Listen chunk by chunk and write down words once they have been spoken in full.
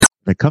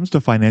When it comes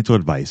to financial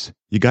advice,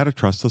 you got to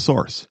trust the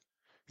source.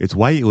 It's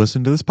why you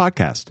listen to this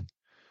podcast.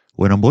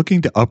 When I'm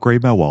looking to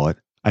upgrade my wallet,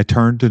 I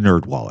turn to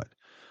NerdWallet.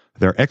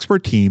 Their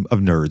expert team of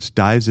nerds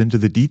dives into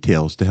the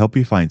details to help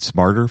you find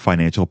smarter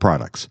financial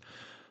products.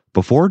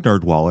 Before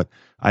NerdWallet,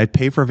 I'd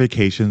pay for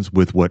vacations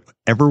with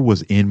whatever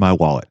was in my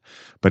wallet,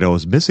 but I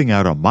was missing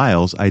out on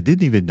miles I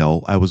didn't even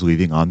know I was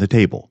leaving on the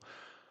table.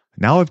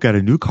 Now I've got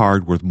a new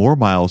card worth more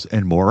miles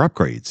and more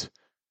upgrades.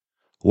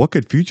 What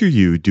could future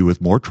you do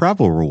with more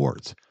travel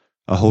rewards?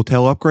 A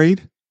hotel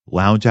upgrade?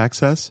 Lounge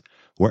access?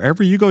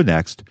 Wherever you go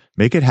next,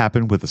 make it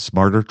happen with a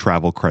smarter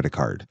travel credit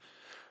card.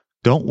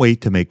 Don't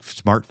wait to make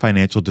smart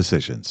financial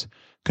decisions.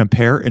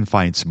 Compare and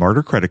find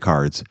smarter credit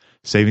cards,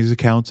 savings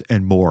accounts,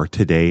 and more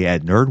today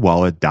at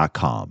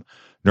nerdwallet.com.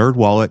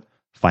 NerdWallet,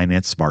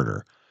 finance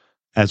smarter.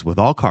 As with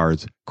all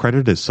cards,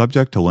 credit is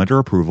subject to lender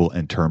approval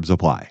and terms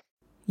apply.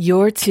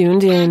 You're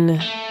tuned in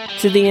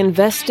to the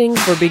Investing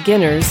for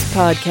Beginners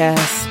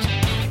podcast.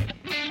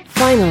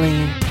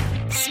 Finally,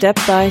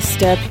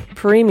 step-by-step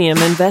premium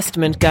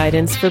investment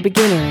guidance for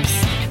beginners.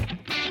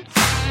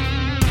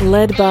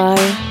 Led by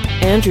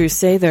Andrew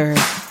Sather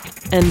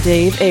and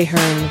Dave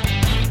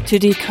Ahern to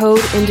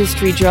decode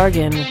industry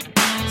jargon,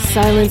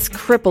 silence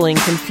crippling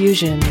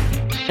confusion,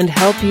 and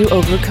help you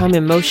overcome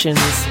emotions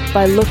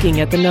by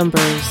looking at the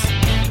numbers.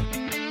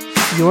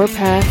 Your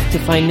path to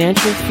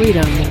financial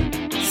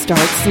freedom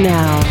starts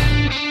now.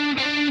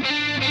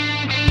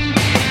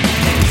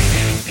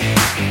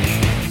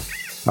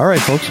 All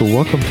right, folks, well,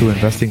 welcome to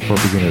Investing for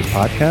Beginners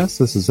podcast.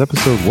 This is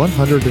episode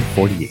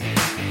 148.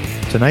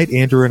 Tonight,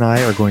 Andrew and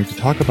I are going to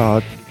talk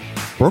about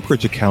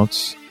brokerage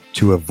accounts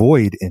to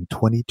avoid in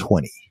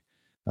 2020.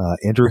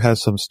 Andrew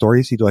has some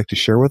stories he'd like to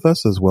share with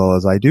us, as well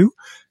as I do.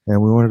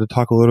 And we wanted to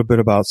talk a little bit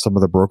about some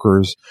of the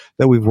brokers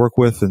that we've worked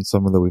with and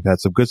some of that we've had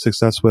some good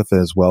success with,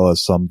 as well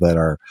as some that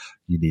are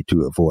you need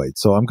to avoid.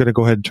 So I'm going to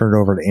go ahead and turn it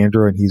over to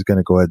Andrew, and he's going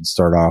to go ahead and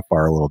start off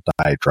our little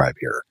diatribe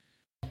here.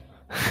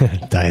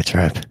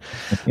 Diatribe.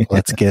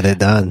 Let's get it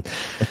done.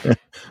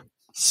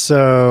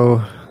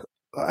 So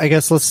I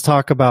guess let's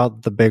talk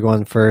about the big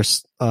one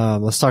first.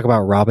 Let's talk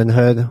about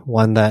Robinhood,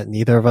 one that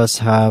neither of us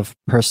have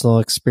personal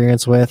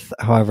experience with.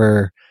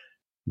 However,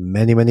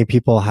 many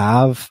people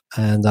have.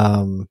 And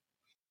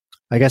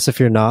I guess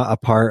if you're not a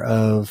part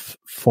of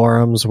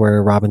forums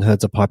where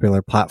Robinhood's a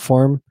popular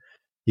platform,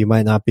 you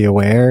might not be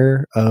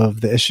aware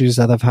of the issues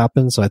that have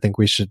happened. So I think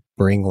we should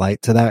bring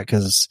light to that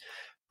because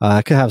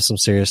it could have some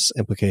serious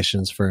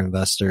implications for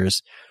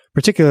investors,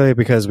 particularly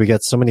because we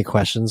get so many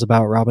questions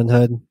about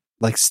Robinhood.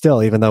 Like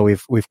still, even though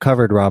we've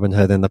covered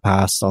Robinhood in the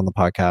past on the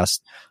podcast,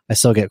 I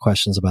still get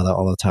questions about it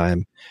all the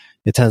time.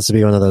 It tends to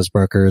be one of those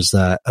brokers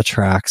that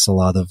attracts a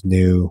lot of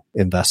new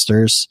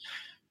investors.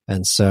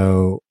 And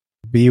so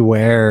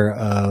beware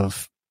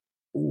of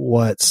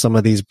what some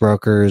of these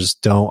brokers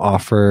don't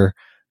offer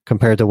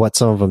compared to what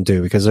some of them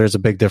do, because there's a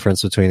big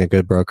difference between a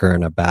good broker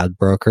and a bad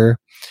broker.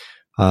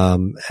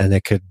 And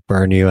it could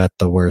burn you at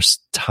the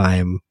worst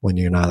time when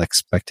you're not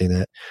expecting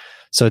it.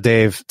 So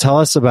Dave, tell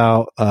us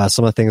about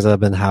some of the things that have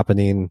been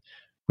happening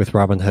with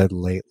Robinhood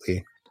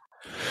lately.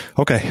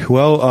 Okay.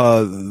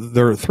 Well,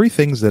 there are three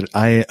things that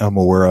I am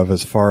aware of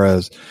as far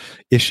as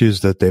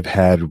issues that they've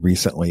had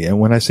recently. And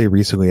when I say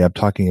recently, I'm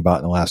talking about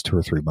in the last 2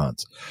 or 3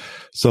 months.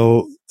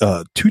 So,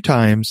 2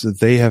 times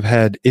they have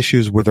had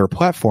issues where their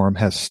platform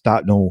has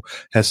stopped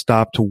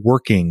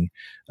working,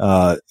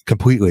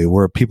 completely,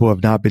 where people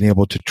have not been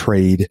able to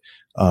trade,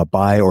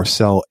 buy or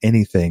sell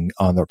anything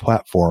on their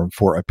platform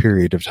for a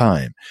period of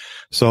time.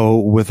 So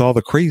with all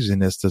the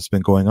craziness that's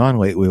been going on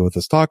lately with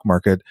the stock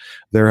market,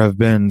 there have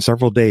been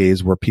several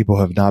days where people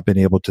have not been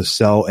able to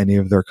sell any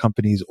of their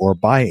companies or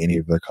buy any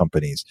of their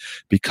companies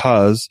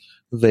because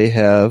they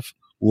have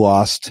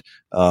lost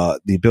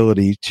the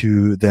ability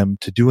to them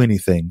to do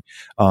anything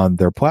on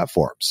their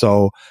platform.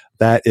 So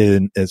that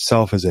in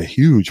itself is a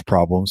huge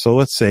problem. So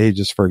let's say,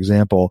 just for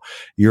example,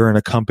 you're in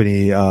a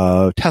company,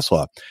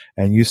 Tesla,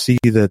 and you see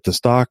that the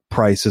stock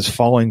price is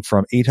falling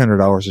from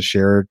 $800 a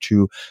share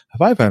to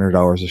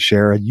 $500 a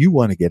share, and you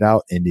want to get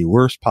out in the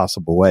worst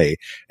possible way,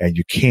 and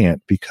you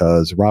can't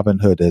because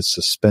Robinhood has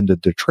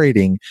suspended their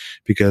trading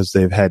because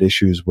they've had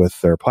issues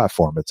with their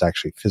platform. It's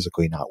actually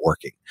physically not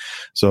working.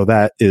 So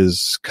that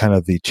is kind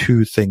of the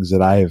 2 things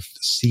that I've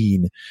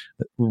seen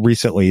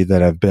recently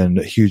that have been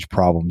huge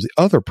problems.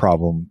 The other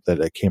problem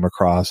that I came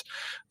across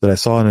that I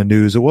saw in the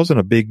news, it wasn't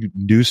a big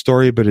news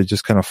story, but it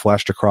just kind of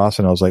flashed across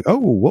and I was like, oh,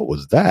 what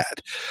was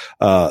that?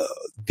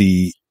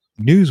 The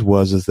news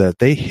is that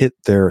they hit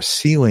their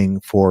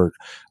ceiling for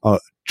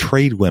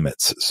trade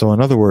limits. So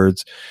in other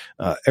words,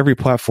 every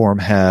platform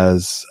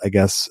has, I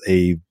guess,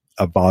 a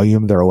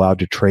volume they're allowed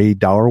to trade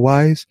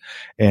dollar-wise,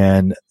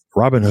 and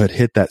Robinhood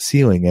hit that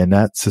ceiling and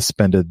that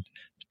suspended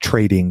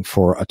trading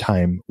for a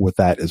time with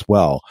that as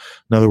well.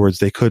 In other words,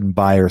 they couldn't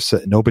buy or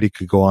sell, nobody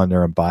could go on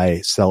there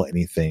and sell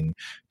anything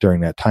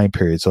during that time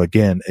period. So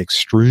again,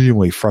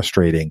 extremely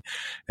frustrating.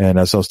 And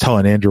as I was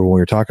telling Andrew when we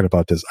were talking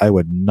about this, I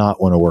would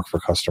not want to work for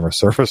customer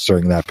service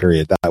during that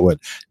period. That would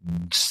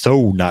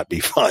so not be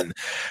fun.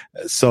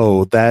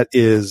 So that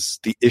is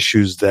the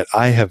issues that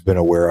I have been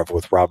aware of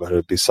with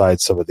Robinhood,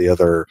 besides some of the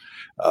other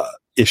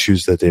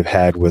issues that they've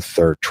had with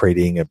their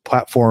trading and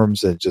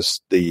platforms, and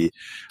just the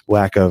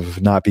lack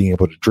of not being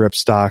able to drip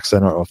stocks. I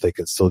don't know if they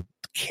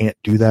can't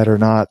do that or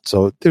not.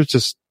 So there's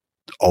just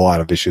a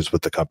lot of issues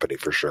with the company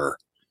for sure.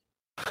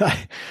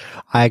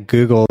 I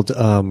Googled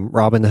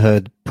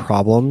Robinhood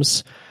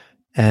problems,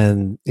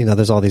 and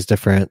there's all these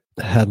different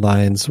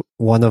headlines.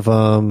 One of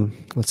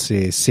them, let's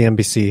see,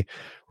 CNBC,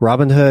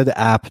 Robinhood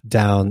app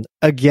down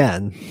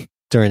again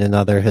during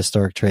another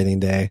historic trading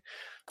day.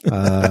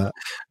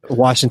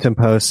 Washington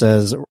Post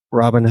says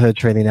Robinhood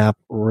trading app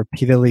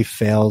repeatedly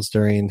fails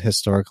during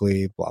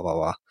historically blah blah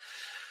blah.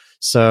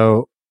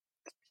 So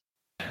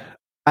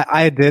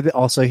I did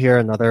also hear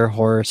another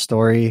horror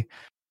story.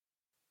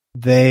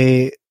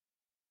 They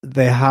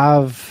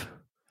have,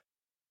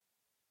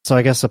 so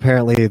I guess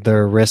apparently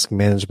their risk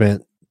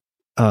management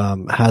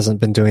hasn't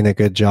been doing a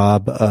good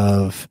job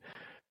of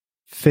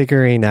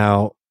figuring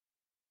out.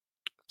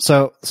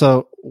 So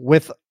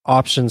with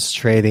options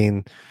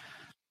trading,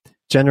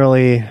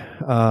 generally,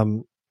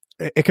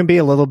 it can be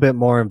a little bit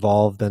more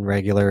involved than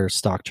regular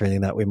stock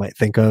trading that we might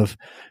think of,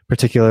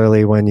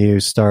 particularly when you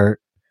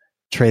start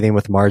trading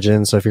with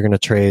margin. So if you're going to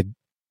trade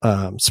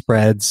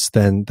spreads,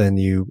 then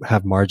you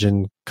have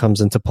margin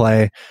comes into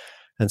play.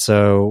 And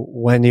so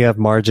when you have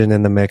margin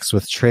in the mix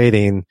with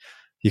trading,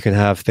 you can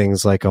have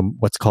things like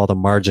what's called a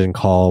margin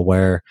call,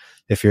 where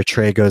if your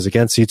trade goes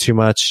against you too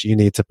much, you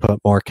need to put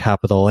more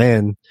capital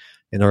in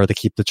order to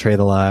keep the trade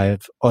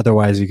alive.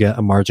 Otherwise, you get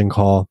a margin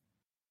call.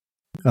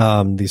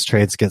 These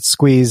trades get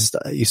squeezed.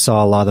 You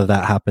saw a lot of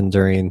that happen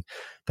during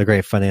the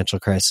great financial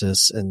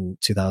crisis in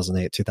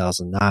 2008,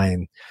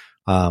 2009.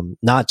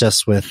 Not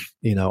just with,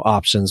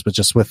 options, but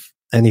just with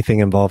anything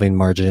involving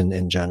margin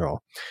in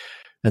general.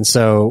 And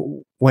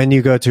so when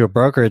you go to a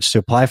brokerage to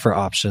apply for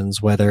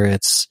options, whether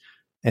it's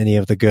any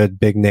of the good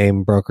big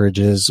name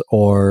brokerages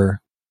or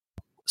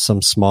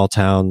some small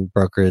town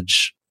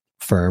brokerage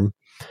firm,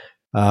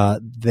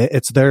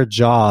 it's their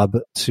job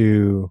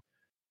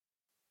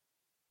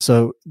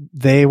so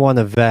they want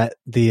to vet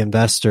the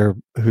investor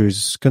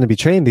who's going to be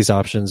trading these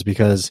options,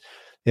 because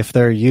if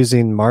they're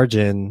using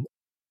margin,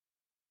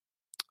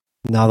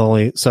 not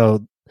only,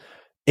 so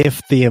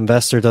if the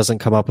investor doesn't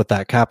come up with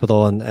that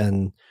capital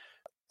and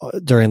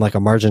during like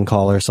a margin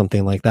call or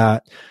something like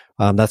that,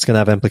 that's going to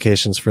have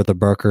implications for the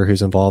broker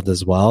who's involved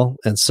as well.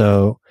 And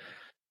so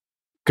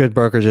good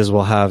brokerages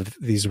will have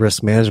these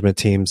risk management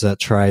teams that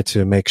try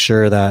to make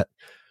sure that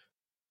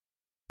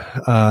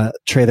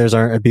traders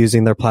aren't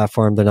abusing their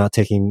platform. They're not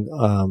taking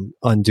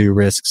undue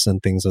risks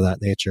and things of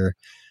that nature.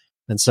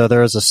 And so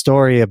there was a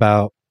story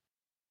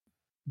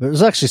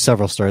there's actually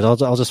several stories.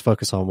 I'll just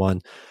focus on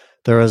one.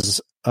 There was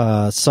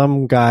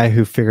some guy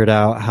who figured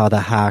out how to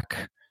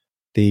hack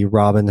the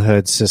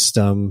Robinhood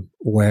system,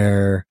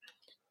 where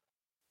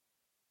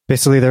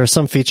basically there was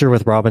some feature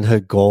with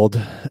Robinhood Gold,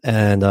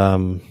 and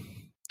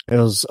it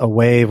was a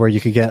way where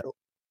you could get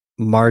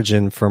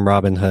margin from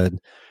Robinhood,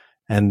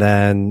 and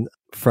then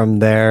from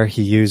there,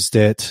 he used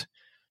it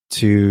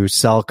to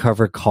sell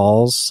covered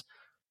calls.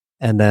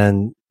 And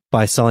then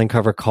by selling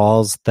covered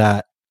calls,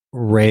 that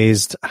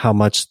raised how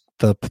much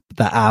the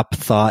app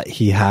thought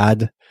he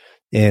had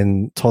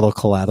in total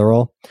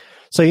collateral.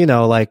 So,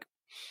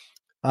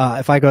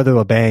 if I go to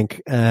a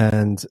bank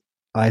and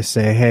I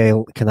say, hey,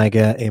 can I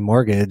get a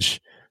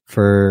mortgage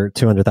for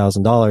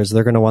 $200,000?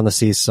 They're going to want to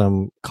see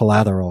some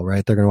collateral,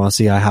 right? They're going to want to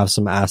see I have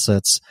some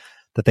assets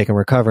that they can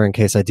recover in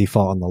case I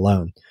default on the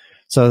loan.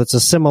 So it's a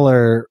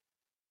similar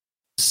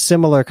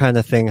kind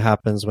of thing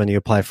happens when you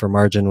apply for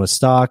margin with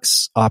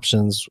stocks,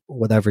 options,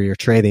 whatever you're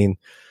trading.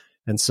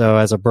 And so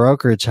as a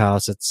brokerage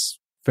house, it's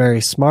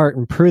very smart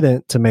and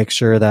prudent to make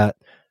sure that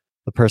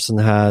the person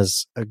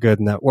has a good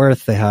net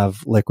worth. They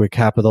have liquid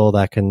capital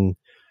that can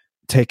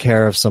take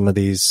care of some of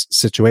these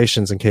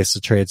situations in case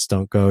the trades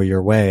don't go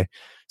your way.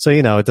 So,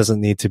 it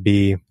doesn't need to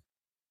be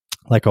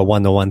like a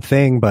 1-to-1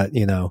 thing, but,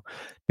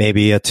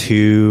 maybe a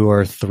 2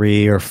 or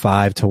 3 or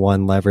 5 to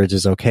 1 leverage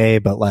is okay,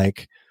 but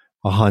like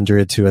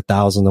 100 to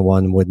 1,000 to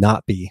 1 would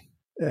not be,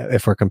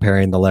 if we're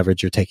comparing the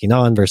leverage you're taking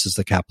on versus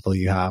the capital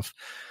you have.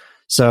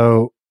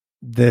 So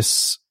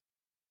this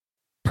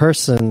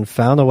person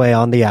found a way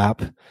on the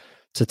app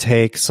to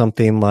take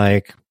something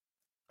like,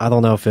 I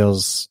don't know if it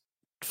was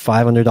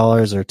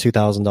 $500 or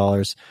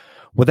 $2,000,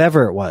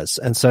 whatever it was.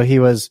 And so he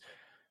was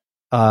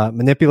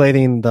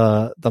manipulating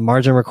the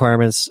margin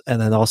requirements and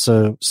then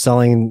also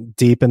selling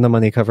deep in the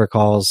money cover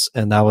calls.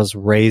 And that was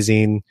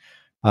raising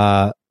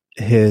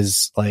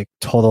his like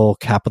total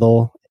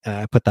capital.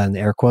 I put that in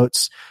air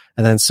quotes.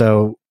 And then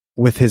so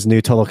with his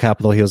new total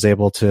capital, he was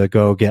able to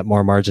go get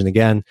more margin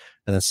again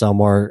and then sell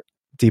more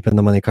deep in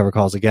the money cover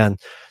calls again.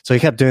 So he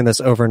kept doing this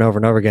over and over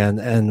and over again.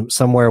 And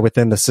somewhere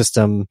within the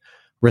system,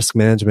 risk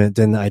management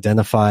didn't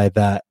identify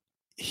that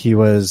he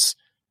was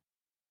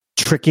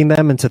tricking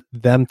them into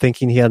them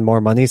thinking he had more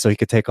money so he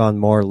could take on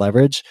more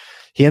leverage.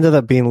 He ended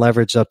up being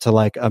leveraged up to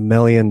like $1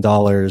 million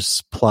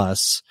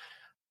plus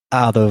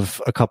out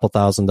of a couple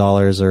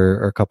 $1,000s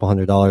or a couple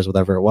 $100,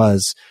 whatever it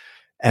was.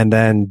 And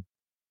then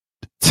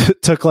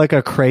took like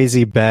a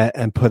crazy bet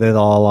and put it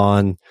all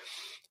on,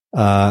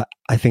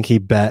 I think he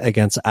bet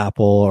against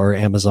Apple or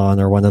Amazon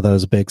or one of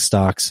those big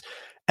stocks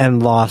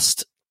and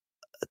lost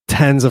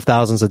tens of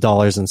thousands of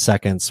dollars in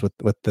seconds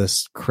with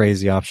this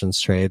crazy options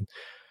trade,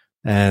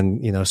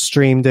 and, you know,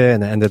 streamed it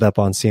and it ended up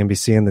on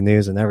CNBC and the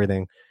news and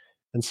everything.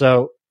 And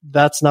so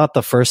that's not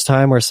the first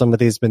time where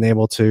somebody's been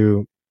able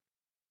to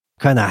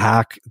kind of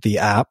hack the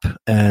app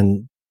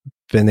and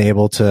been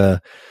able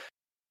to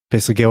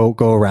basically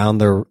go around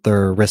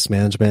their risk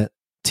management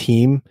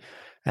team.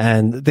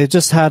 And they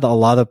just had a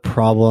lot of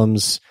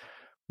problems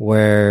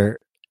where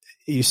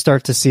you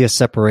start to see a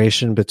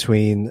separation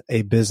between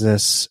a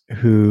business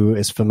who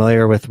is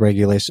familiar with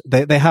regulation.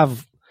 They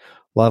have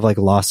a lot of like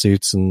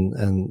lawsuits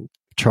and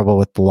trouble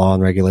with the law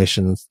and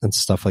regulation and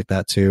stuff like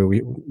that too.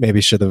 We maybe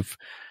should have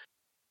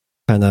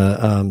kind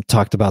of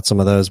talked about some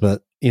of those,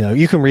 but you know,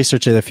 you can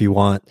research it if you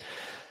want.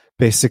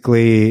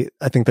 Basically,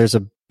 I think there's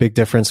a big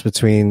difference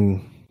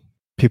between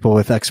people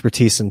with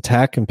expertise in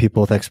tech and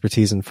people with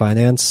expertise in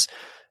finance,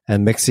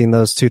 and mixing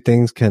those two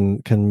things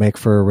can make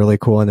for really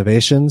cool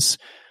innovations.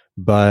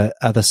 But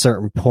at a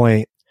certain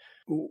point,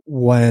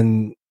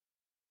 when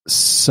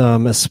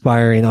some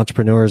aspiring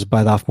entrepreneurs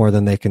bite off more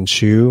than they can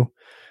chew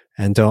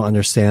and don't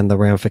understand the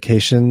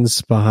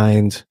ramifications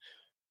behind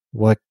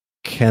what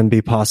can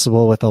be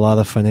possible with a lot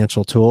of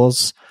financial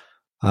tools,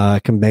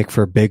 it can make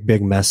for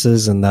big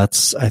messes. And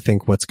that's, I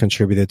think, what's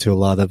contributed to a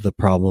lot of the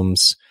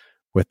problems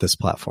with this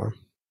platform.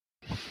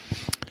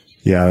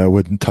 Yeah, I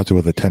wouldn't touch it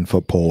with a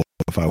 10-foot pole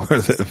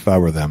if I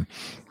were them.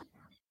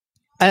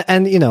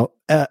 And you know,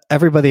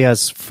 everybody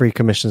has free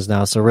commissions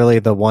now. So really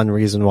the one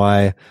reason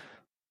why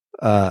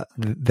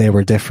they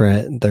were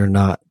different, they're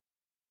not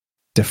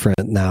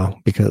different now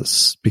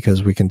because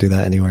we can do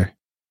that anywhere.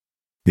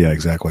 Yeah,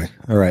 exactly.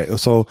 All right.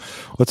 So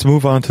let's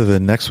move on to the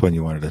next one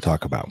you wanted to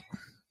talk about.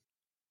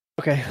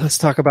 Okay, let's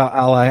talk about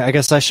Ally. I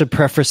guess I should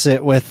preface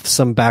it with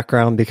some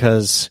background,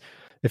 because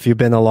if you've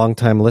been a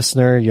long-time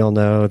listener, you'll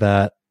know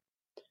that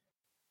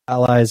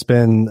Ally has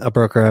been a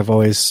broker I've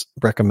always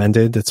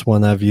recommended. It's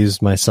one I've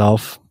used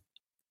myself.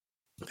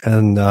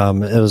 And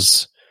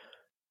budgeting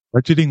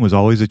was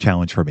always a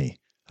challenge for me.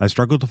 I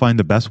struggled to find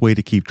the best way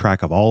to keep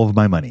track of all of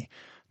my money,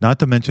 not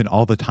to mention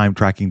all the time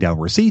tracking down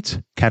receipts,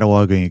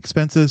 cataloging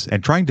expenses,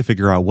 and trying to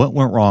figure out what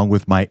went wrong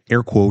with my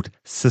air quote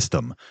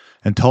system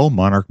until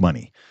Monarch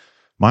Money.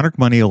 Monarch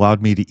Money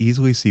allowed me to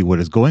easily see what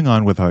is going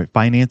on with my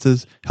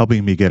finances,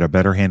 helping me get a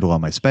better handle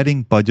on my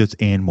spending, budgets,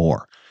 and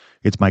more.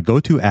 It's my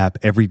go-to app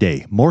every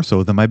day, more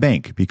so than my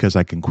bank, because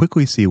I can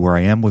quickly see where I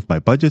am with my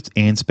budgets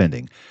and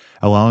spending,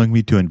 allowing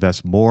me to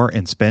invest more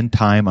and spend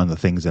time on the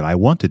things that I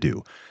want to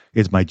do.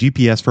 It's my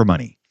GPS for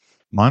money.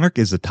 Monarch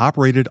is the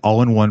top-rated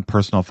all-in-one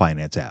personal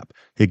finance app.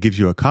 It gives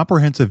you a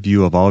comprehensive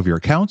view of all of your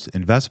accounts,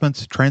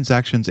 investments,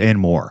 transactions, and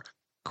more.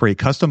 Create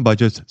custom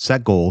budgets,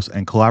 set goals,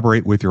 and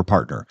collaborate with your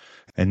partner.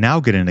 And now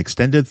get an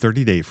extended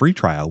 30-day free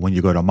trial when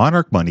you go to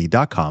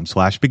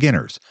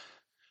monarchmoney.com/beginners.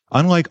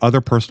 Unlike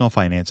other personal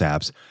finance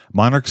apps,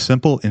 Monarch's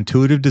simple,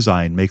 intuitive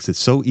design makes it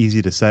so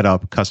easy to set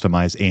up,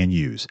 customize, and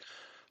use.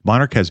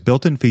 Monarch has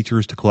built-in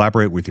features to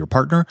collaborate with your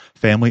partner,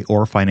 family,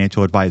 or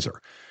financial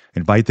advisor.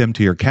 Invite them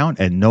to your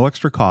account at no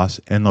extra cost,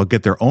 and they'll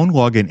get their own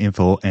login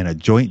info and a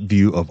joint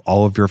view of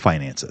all of your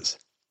finances.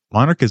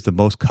 Monarch is the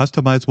most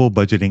customizable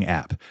budgeting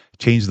app.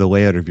 Change the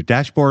layout of your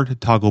dashboard,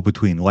 toggle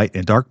between light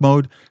and dark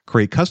mode,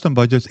 create custom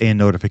budgets and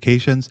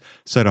notifications,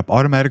 set up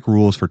automatic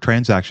rules for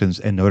transactions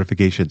and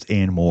notifications,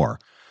 and more.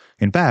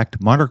 In fact,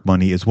 Monarch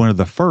Money is one of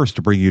the first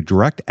to bring you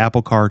direct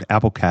Apple Card,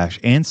 Apple Cash,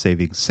 and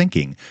savings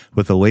syncing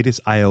with the latest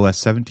iOS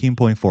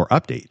 17.4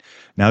 update.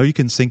 Now you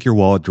can sync your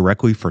wallet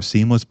directly for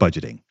seamless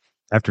budgeting.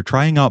 After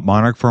trying out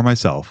Monarch for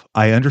myself,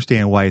 I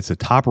understand why it's a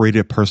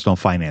top-rated personal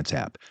finance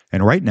app.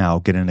 And right now,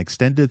 get an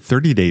extended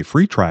 30-day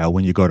free trial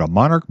when you go to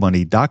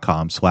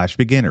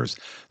monarchmoney.com/beginners.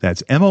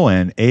 That's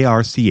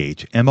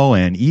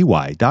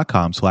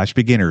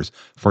monarchmoney.com/beginners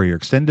for your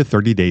extended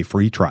 30-day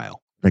free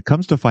trial. When it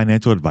comes to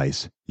financial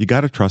advice, you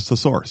got to trust the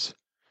source.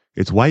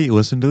 It's why you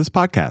listen to this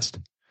podcast.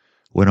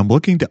 When I'm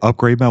looking to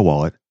upgrade my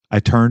wallet,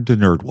 I turn to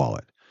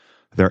NerdWallet.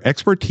 Their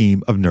expert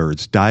team of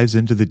nerds dives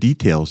into the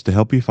details to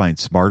help you find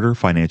smarter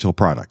financial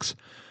products.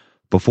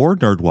 Before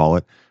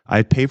NerdWallet,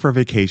 I'd pay for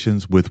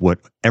vacations with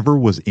whatever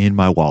was in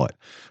my wallet,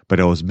 but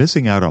I was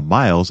missing out on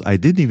miles I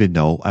didn't even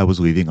know I was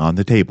leaving on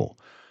the table.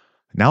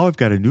 Now I've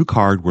got a new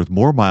card with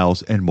more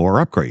miles and more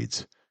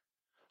upgrades.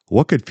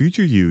 What could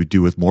future you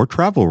do with more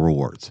travel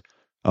rewards?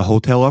 A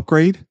hotel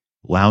upgrade?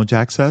 Lounge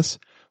access?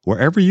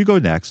 Wherever you go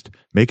next,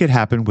 make it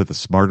happen with a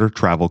smarter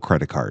travel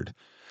credit card.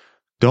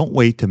 Don't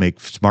wait to make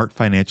smart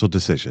financial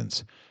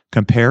decisions.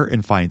 Compare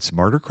and find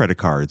smarter credit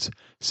cards,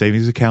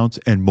 savings accounts,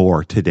 and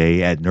more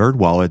today at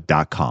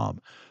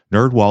nerdwallet.com.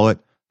 NerdWallet,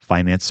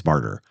 finance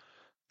smarter.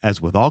 As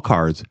with all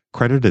cards,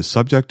 credit is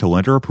subject to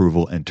lender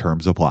approval and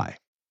terms apply.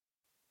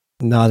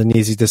 Not an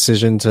easy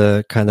decision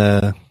to kind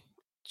of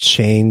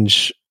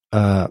change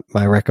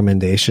my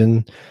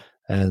recommendation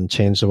and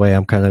change the way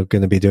I'm kind of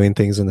going to be doing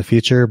things in the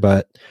future.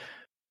 But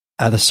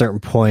at a certain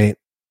point,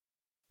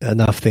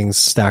 enough things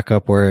stack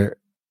up where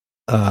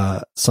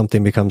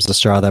something becomes the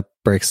straw that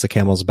breaks the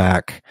camel's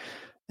back.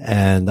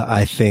 And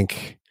I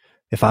think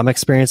if I'm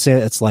experiencing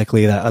it, it's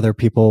likely that other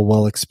people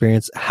will have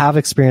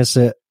experienced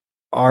it,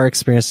 are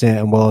experiencing it,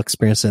 and will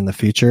experience it in the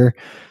future.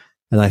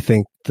 And I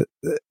think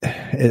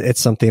it's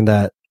something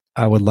that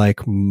I would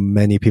like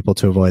many people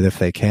to avoid if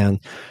they can,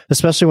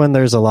 especially when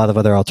there's a lot of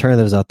other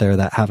alternatives out there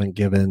that haven't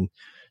given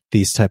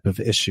these type of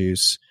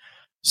issues.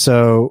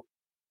 So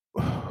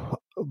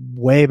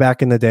way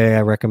back in the day,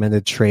 I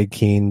recommended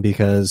TradeKeen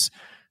because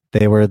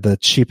they were the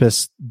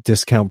cheapest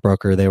discount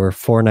broker. They were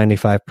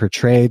 $4.95 per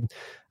trade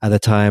at a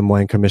time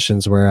when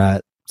commissions were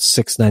at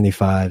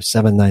 $6.95,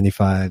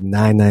 $7.95,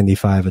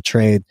 $9.95 a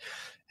trade.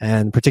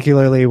 And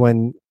particularly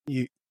when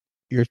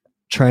you're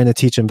trying to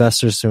teach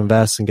investors to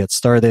invest and get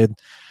started,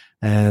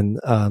 and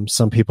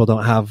some people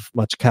don't have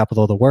much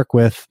capital to work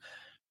with,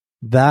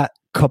 that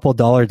couple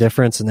dollar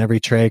difference in every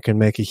trade can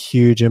make a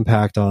huge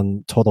impact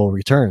on total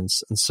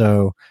returns. And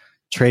so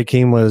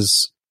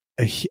TradeKeen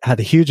had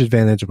a huge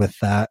advantage with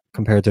that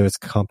compared to its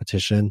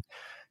competition.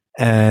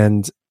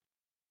 And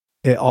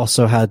it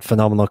also had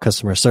phenomenal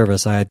customer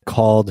service. I had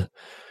called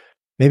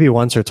maybe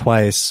once or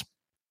twice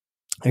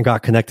and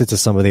got connected to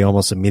somebody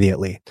almost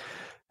immediately.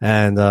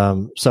 And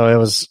so it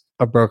was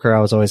a broker I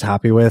was always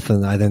happy with,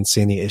 and I didn't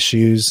see any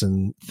issues,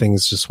 and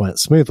things just went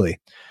smoothly.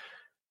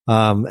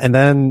 And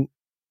then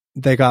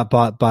they got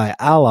bought by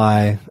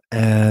Ally,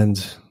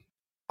 and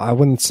I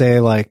wouldn't say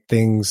like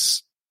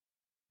things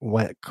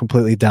went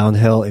completely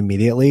downhill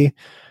immediately,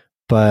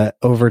 but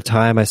over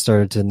time I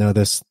started to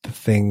notice the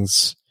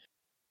things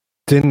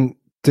didn't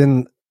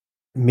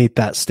meet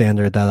that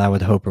standard that I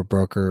would hope a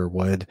broker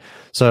would.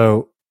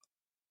 So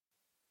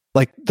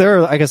like there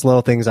are, I guess,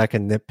 little things I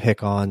can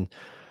nitpick on.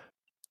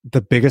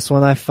 The biggest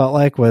one I felt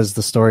like was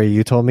the story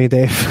you told me,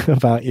 Dave,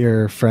 about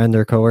your friend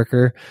or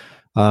coworker.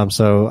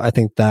 So I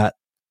think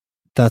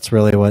that's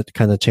really what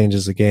kind of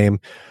changes the game.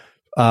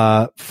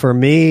 For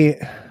me,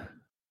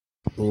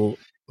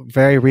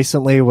 very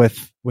recently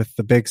with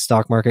the big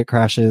stock market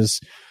crashes,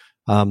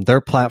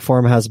 their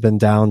platform has been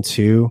down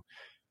too.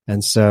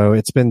 And so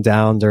it's been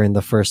down during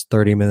the first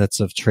 30 minutes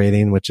of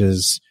trading, which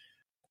is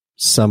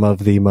some of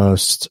the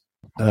most,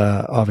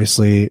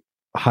 obviously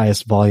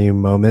highest volume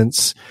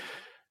moments.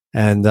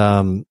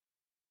 And,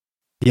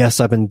 yes,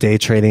 I've been day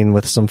trading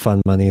with some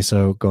fun money,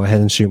 so go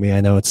ahead and shoot me.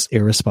 I know it's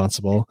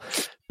irresponsible,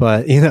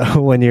 but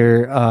when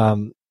you're,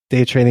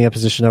 day trading a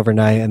position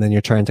overnight and then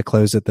you're trying to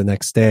close it the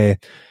next day,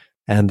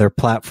 and their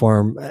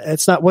platform,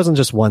 wasn't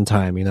just one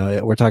time,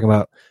 we're talking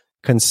about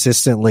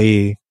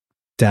consistently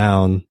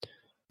down.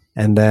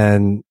 And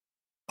then,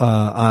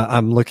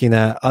 I'm looking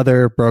at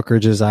other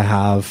brokerages I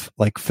have,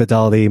 like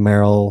Fidelity,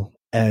 Merrill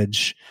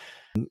Edge,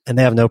 and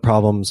they have no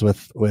problems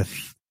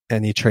with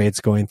any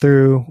trades going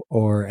through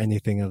or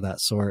anything of that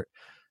sort.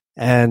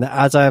 And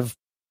as I've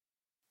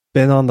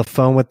been on the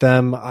phone with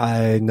them,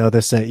 I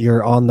noticed that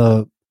you're on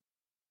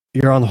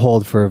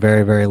hold for a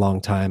very, very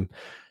long time.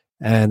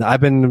 And I've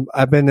been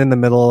in the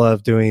middle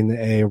of doing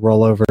a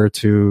rollover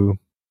to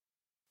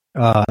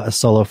a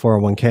solo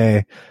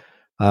 401k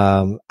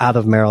out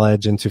of Merrill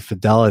Edge into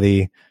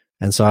Fidelity.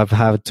 And so I've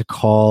had to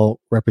call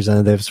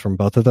representatives from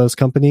both of those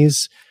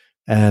companies,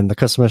 and the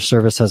customer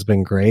service has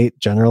been great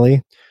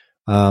generally.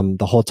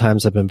 The hold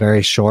times have been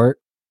very short.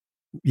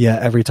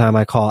 Yet every time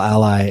I call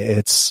Ally,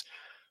 it's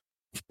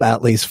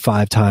at least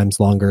 5 times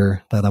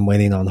longer that I'm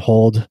waiting on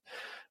hold.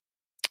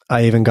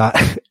 I even got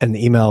an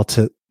email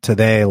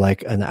today,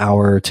 like an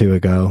hour or two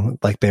ago.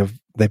 Like they've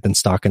been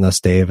stalking us,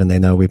 Dave, and they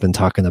know we've been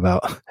talking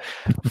about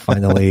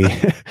finally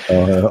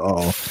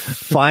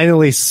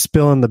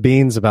spilling the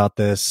beans about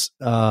this.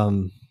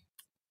 And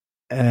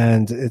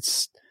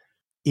it's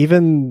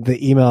even the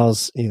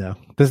emails,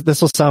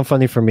 this will sound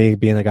funny for me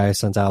being a guy who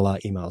sends out a lot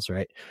of emails,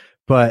 right?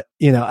 But,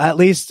 at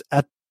least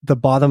at the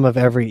bottom of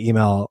every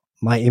email,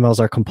 my emails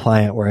are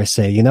compliant where I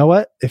say, you know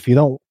what? If you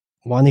don't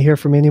want to hear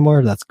from me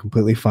anymore, that's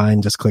completely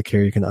fine. Just click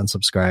here. You can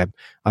unsubscribe.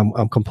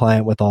 I'm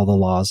compliant with all the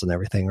laws and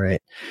everything,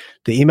 right?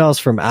 The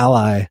emails from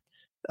Ally,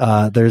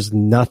 there's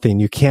nothing.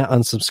 You can't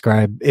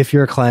unsubscribe. If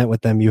you're a client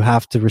with them, you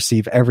have to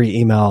receive every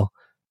email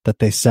that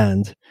they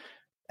send.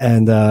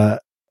 And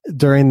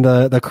during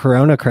the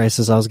Corona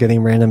crisis, I was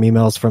getting random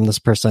emails from this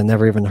person I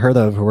never even heard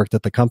of who worked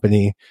at the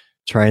company,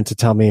 trying to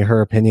tell me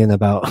her opinion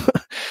about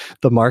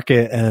the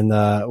market and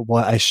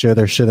what I should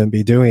or shouldn't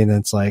be doing. And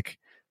it's like,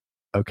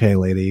 okay,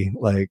 lady,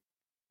 like,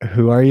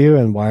 who are you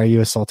and why are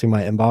you assaulting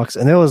my inbox?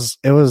 And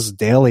it was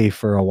daily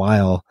for a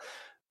while.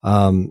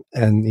 And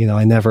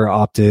I never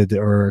opted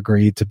or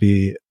agreed to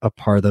be a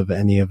part of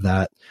any of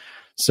that.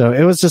 So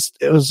it was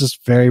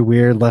just very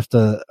weird, left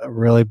a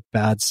really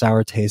bad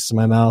sour taste in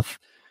my mouth.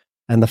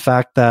 And the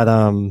fact that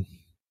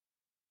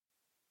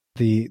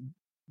the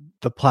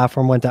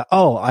platform went down.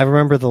 Oh, I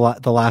remember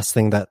the last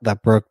thing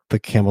that broke the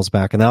camel's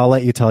back, and I'll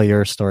let you tell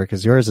your story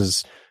because yours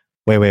is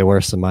way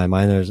worse than mine.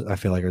 Mine is, I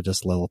feel like, are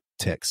just little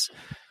ticks.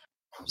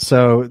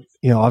 So,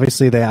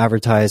 obviously they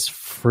advertise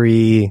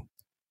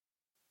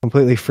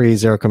completely free,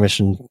 zero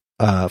commission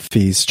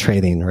fees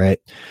trading, right?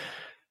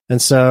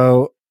 And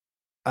so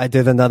I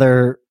did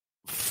another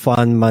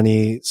fun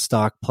money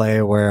stock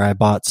play where I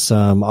bought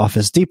some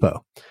Office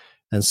Depot.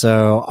 And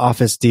so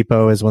Office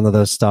Depot is one of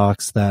those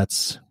stocks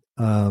that's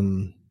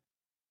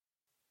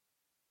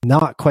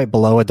not quite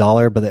below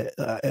 $1, but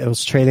it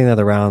was trading at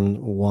around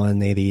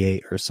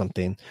 188 or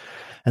something.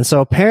 And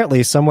so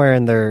apparently somewhere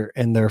in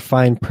their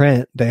fine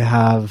print, they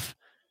have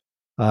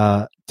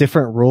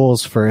different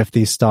rules for if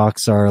these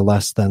stocks are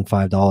less than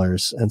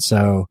 $5. And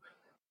so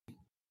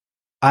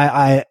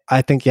I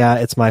think, yeah,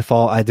 it's my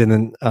fault. I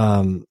didn't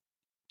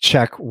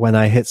check when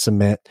I hit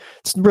submit.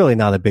 It's really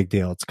not a big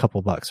deal. It's a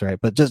couple bucks, right?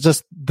 But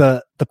just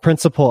the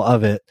principle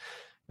of it,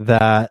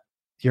 that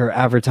you're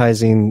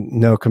advertising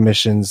no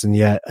commissions, and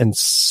yet in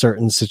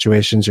certain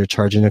situations you're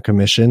charging a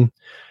commission.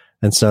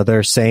 And so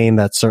they're saying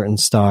that certain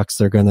stocks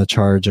they're going to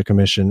charge a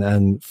commission.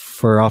 And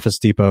for Office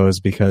Depot is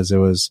because it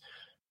was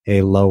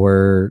a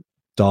lower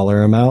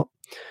dollar amount.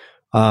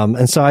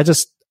 And so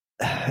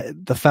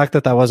the fact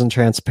that wasn't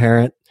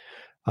transparent,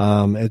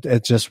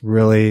 it just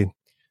really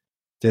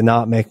did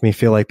not make me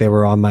feel like they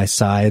were on my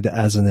side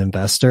as an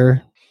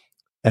investor.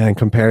 And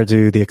compared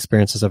to the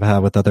experiences I've had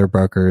with other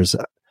brokers,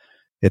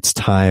 it's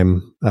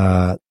time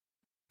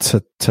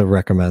to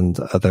recommend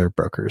other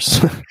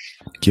brokers.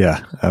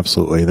 Yeah,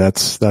 absolutely.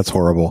 That's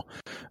horrible.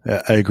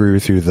 I agree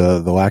with you.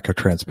 The lack of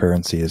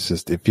transparency is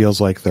just, it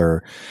feels like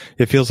they're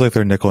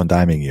nickel and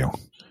diming you.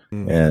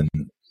 And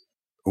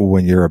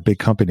when you're a big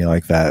company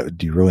like that,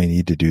 do you really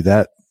need to do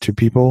that to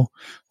people?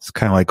 It's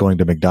kind of like going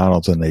to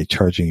McDonald's and they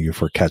charging you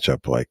for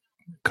ketchup. Like,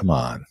 come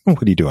on,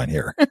 what are you doing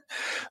here?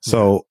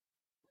 So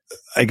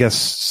I guess,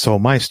 so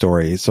my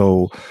story.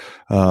 So,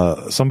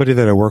 somebody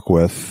that I work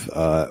with,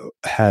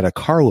 had a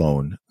car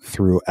loan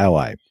through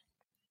Ally,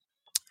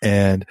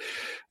 and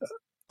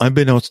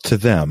unbeknownst to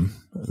them,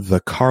 the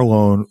car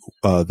loan,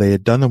 they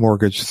had done the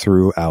mortgage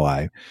through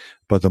Ally,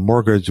 but the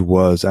mortgage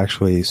was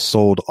actually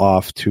sold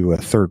off to a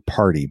third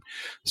party.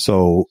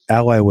 So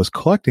Ally was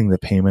collecting the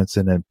payments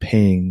and then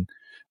paying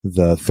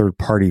the third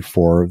party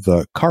for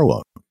the car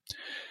loan.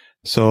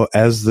 So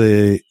as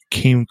they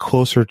came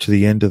closer to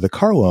the end of the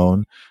car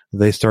loan,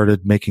 they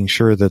started making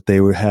sure that they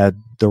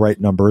had the right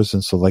numbers.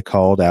 And so they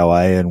called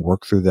Ally and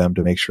worked through them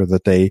to make sure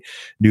that they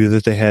knew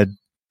that they had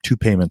 2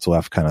 payments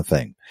left, kind of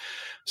thing.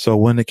 So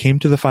when it came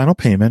to the final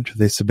payment,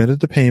 they submitted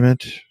the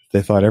payment.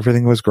 They thought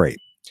everything was great.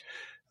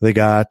 They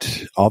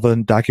got all the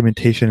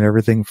documentation and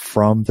everything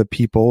from the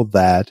people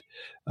that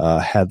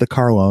had the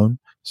car loan.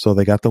 So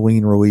they got the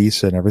lien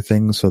release and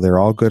everything. So they're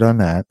all good on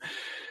that.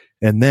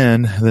 And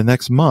then the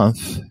next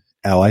month,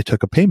 Ally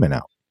took a payment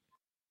out.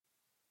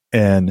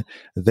 And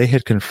they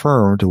had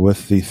confirmed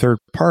with the third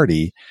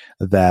party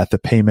that the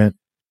payment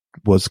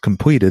was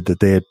completed, that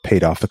they had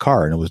paid off the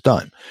car and it was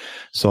done.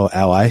 So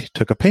Ally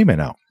took a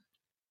payment out.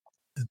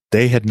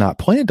 They had not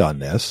planned on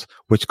this,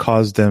 which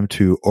caused them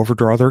to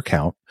overdraw their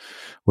account,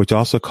 which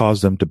also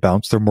caused them to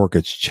bounce their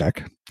mortgage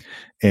check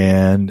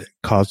and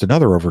caused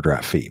another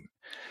overdraft fee.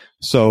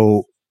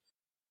 So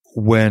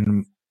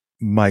when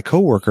my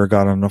coworker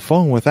got on the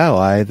phone with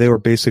Ally, they were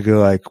basically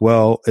like,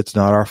 well, it's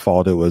not our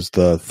fault. It was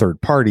the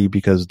third party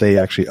because they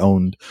actually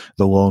owned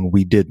the loan.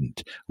 We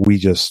didn't. We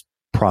just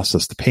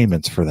processed the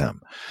payments for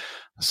them.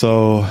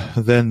 So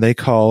then they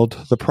called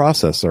the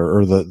processor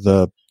or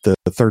the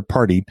third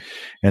party,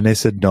 and they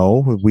said,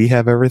 no, we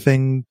have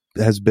everything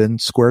has been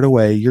squared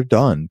away. You're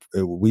done.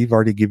 We've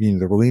already given you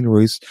the lien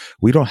release.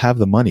 We don't have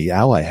the money.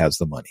 Ally has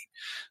the money.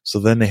 So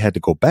then they had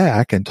to go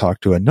back and talk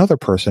to another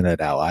person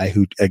at Ally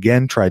who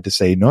again tried to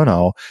say,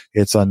 no,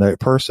 it's on the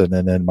person.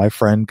 And then my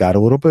friend got a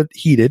little bit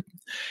heated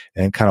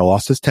and kind of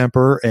lost his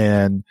temper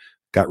and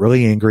got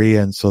really angry.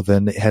 And so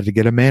then they had to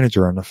get a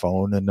manager on the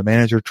phone, and the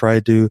manager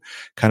tried to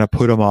kind of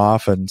put him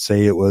off and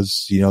say it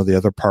was, the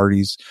other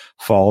party's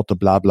fault,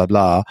 blah, blah,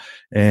 blah.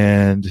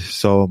 And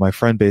so my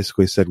friend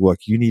basically said, look,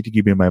 you need to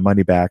give me my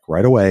money back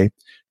right away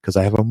because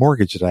I have a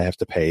mortgage that I have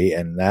to pay.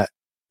 And that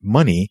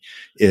money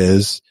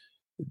is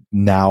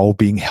now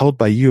being held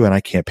by you and I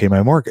can't pay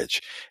my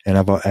mortgage. And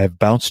I've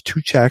bounced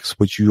 2 checks,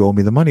 which you owe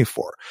me the money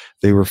for.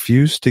 They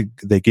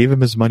gave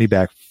him his money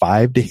back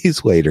 5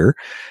 days later,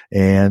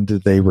 and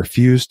they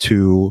refused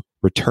to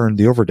return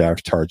the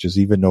overdraft charges,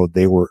 even though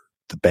they were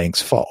the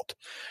bank's fault.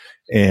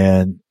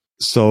 And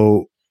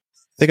so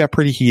they got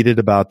pretty heated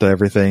about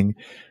everything.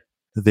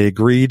 They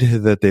agreed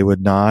that they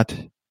would not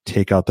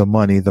take out the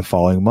money the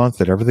following month,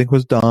 that everything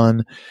was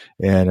done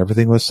and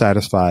everything was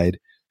satisfied.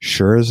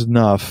 Sure as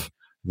enough,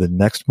 the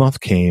next month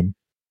came,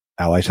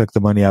 Ally took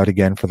the money out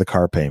again for the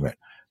car payment,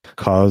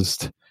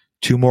 caused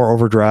 2 more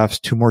overdrafts,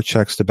 2 more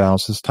checks to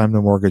bounce. This time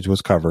the mortgage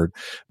was covered,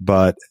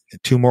 but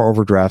 2 more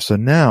overdrafts. So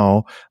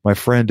now my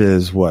friend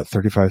is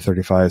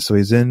 35. So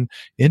he's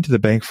into the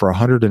bank for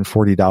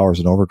 $140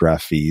 in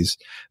overdraft fees.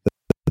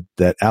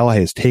 that Ally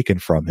has taken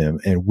from him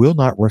and will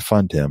not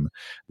refund him.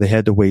 They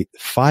had to wait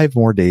 5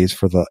 more days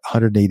for the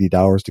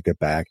 $180 to get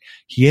back.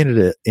 He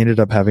ended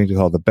up having to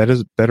call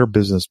the Better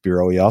Business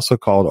Bureau. He also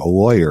called a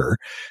lawyer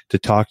to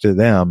talk to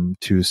them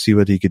to see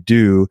what he could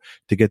do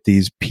to get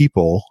these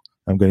people,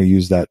 I'm going to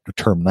use that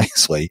term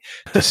nicely,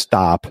 to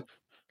stop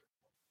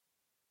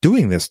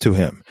doing this to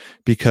him,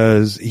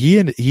 because he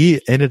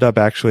ended up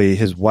actually,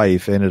 his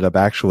wife ended up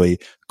actually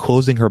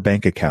closing her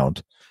bank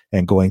account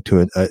and going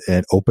to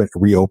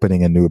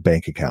reopening a new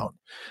bank account,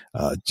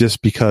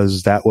 just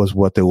because that was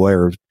what the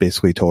lawyer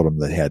basically told him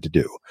they had to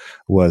do.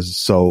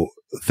 So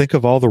think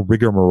of all the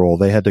rigmarole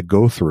they had to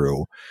go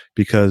through,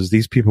 because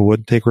these people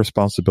wouldn't take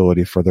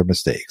responsibility for their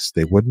mistakes.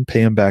 They wouldn't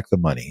pay him back the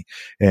money,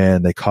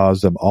 and they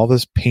caused them all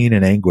this pain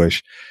and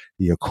anguish.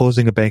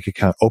 Closing a bank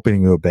account,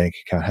 opening a bank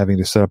account, having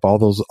to set up all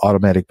those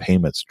automatic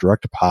payments,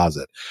 direct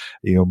deposit,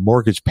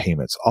 mortgage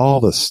payments, all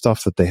the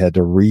stuff that they had to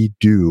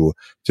redo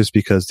just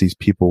because these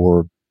people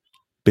were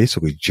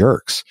basically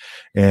jerks.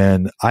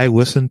 And I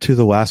listened to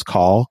the last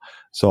call.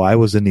 So I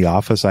was in the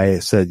office. I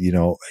said,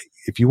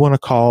 if you want to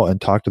call and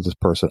talk to this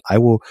person,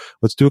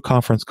 let's do a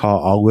conference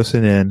call. I'll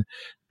listen in,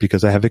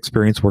 because I have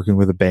experience working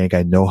with a bank.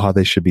 I know how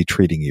they should be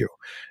treating you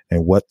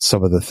and what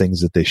some of the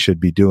things that they should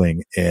be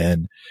doing.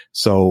 And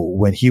so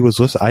when he was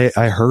listening,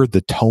 I heard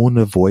the tone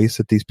of voice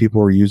that these people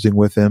were using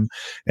with him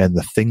and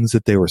the things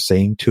that they were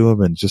saying to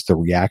him and just the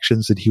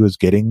reactions that he was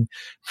getting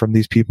from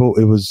these people.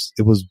 It was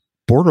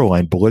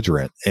borderline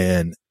belligerent,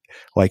 and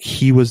like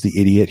he was the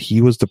idiot.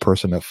 He was the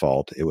person at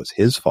fault. It was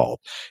his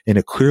fault, and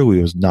it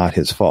clearly was not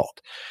his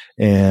fault.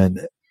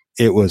 And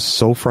it was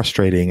so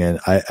frustrating. And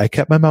I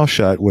kept my mouth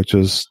shut, which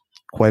was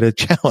quite a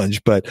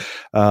challenge, but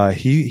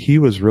he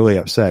was really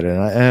upset,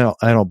 and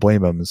I don't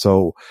blame him. And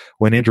so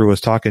when Andrew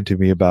was talking to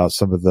me about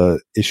some of the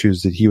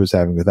issues that he was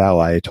having with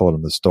Ally, I told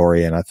him the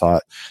story, and I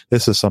thought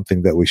this is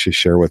something that we should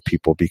share with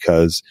people,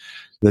 because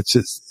that's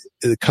just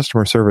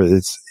customer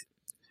service.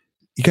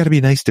 You got to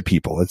be nice to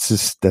people.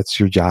 That's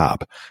your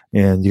job,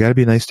 and you got to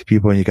be nice to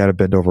people, and you got to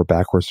bend over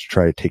backwards to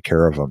try to take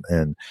care of them.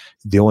 And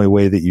the only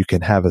way that you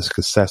can have a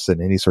success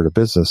in any sort of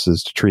business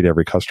is to treat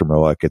every customer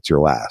like it's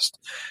your last.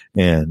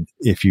 And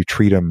if you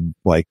treat them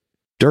like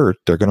dirt,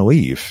 they're going to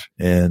leave.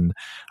 And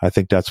I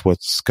think that's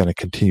what's going to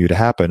continue to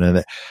happen.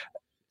 And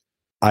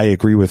I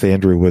agree with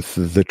Andrew with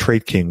the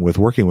Trade King, with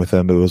working with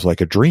them. It was like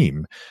a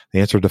dream.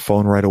 They answered the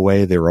phone right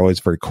away. They were always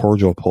very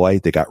cordial,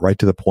 polite. They got right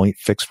to the point,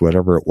 fixed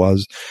whatever it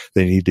was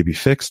they needed to be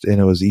fixed.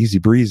 And it was easy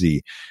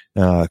breezy.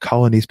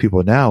 Calling these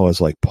people now is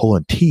like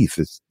pulling teeth.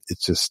 It's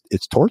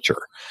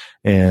torture.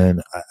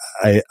 And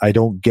I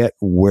don't get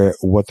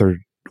what they're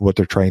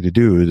trying to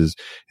do. Is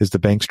the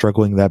bank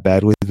struggling that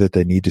badly that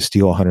they need to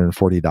steal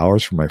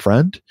 $140 from my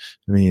friend?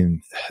 I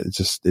mean,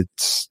 it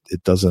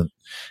doesn't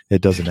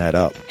add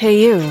up.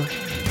 Hey you,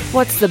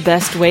 what's the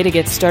best way to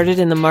get started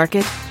in the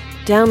market?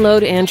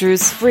 Download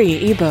Andrew's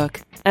free ebook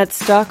at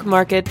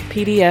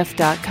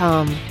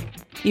stockmarketpdf.com.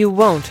 You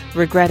won't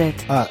regret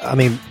it.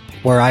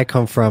 Where I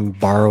come from,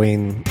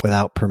 borrowing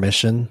without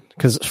permission,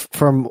 because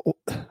from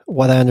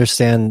what I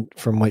understand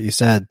from what you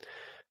said,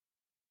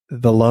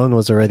 the loan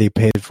was already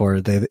paid for.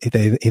 They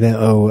didn't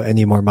owe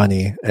any more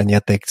money, and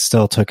yet they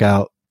still took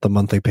out the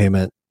monthly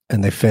payment,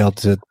 and they failed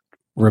to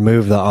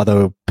remove the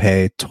auto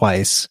pay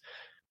twice.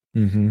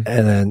 Mm-hmm.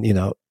 And then,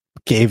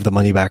 gave the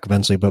money back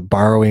eventually, but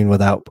borrowing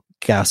without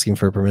asking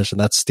for permission,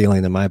 that's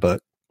stealing in my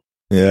book.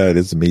 Yeah, it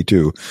is me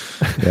too.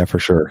 Yeah, for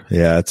sure.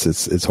 Yeah,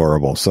 it's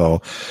horrible.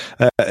 So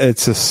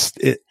it's just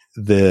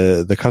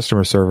the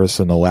customer service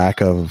and the lack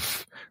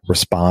of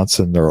response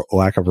and the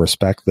lack of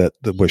respect that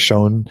was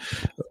shown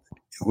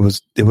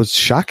it was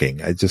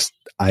shocking.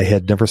 I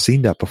had never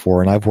seen that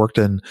before, and I've worked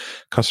in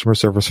customer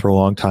service for a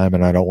long time,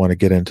 and I don't want to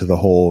get into the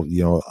whole,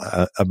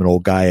 I'm an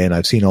old guy and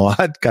I've seen a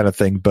lot kind of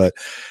thing, but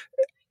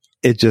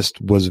it just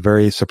was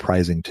very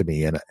surprising to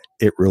me, and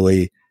it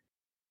really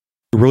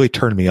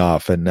turned me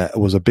off, and that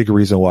was a big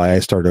reason why I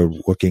started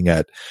looking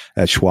at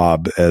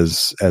Schwab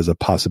as a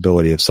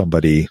possibility of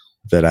somebody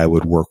that I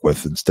would work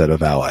with instead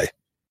of Ally.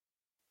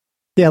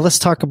 Yeah, let's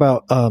talk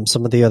about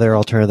some of the other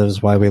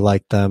alternatives, why we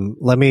like them.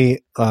 Let me,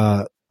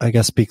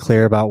 be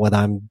clear about what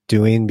I'm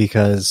doing,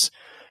 because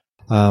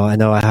I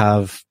know I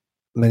have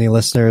many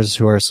listeners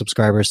who are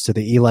subscribers to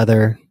the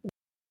e-leather.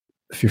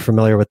 If you're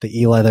familiar with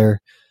the e-leather,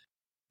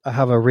 I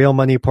have a real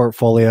money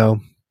portfolio.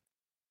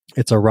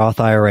 It's a Roth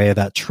IRA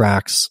that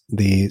tracks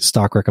the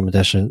stock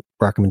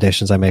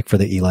recommendations I make for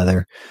the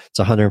e-leather. It's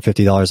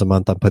 $150 a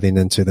month I'm putting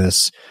into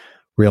this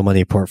real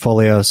money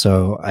portfolio.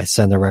 So I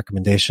send a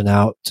recommendation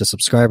out to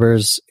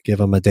subscribers, give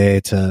them a day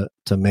to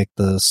make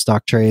the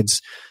stock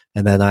trades,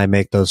 and then I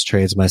make those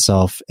trades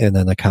myself in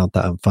an account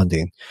that I'm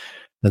funding.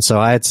 And so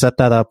I had set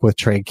that up with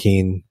Trade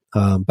King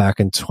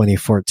back in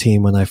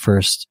 2014 when I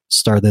first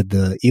started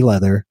the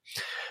e-leather.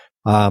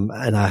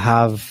 And I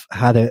have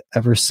had it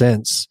ever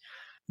since,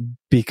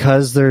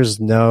 because there's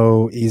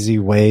no easy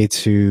way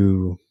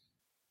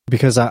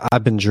because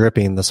I've been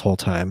dripping this whole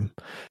time.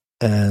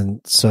 And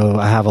so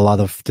I have a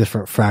lot of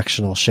different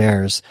fractional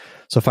shares.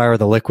 So if I were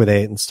to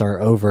liquidate and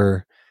start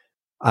over,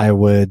 I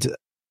would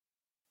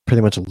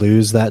pretty much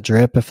lose that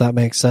drip, if that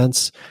makes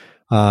sense.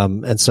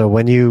 And so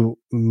when you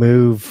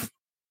move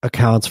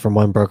accounts from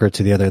one broker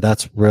to the other,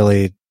 that's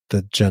really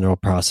the general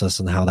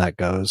process and how that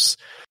goes.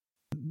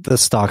 The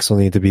stocks will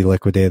need to be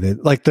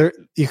liquidated. Like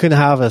you can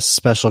have a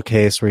special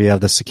case where you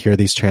have the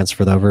securities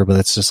transferred over, but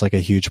it's just like a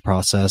huge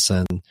process,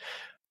 and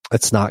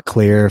it's not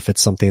clear if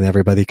it's something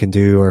everybody can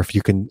do, or if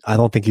you can. I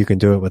don't think you can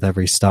do it with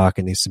every stock.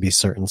 It needs to be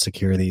certain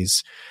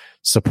securities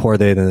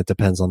supported, and it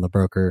depends on the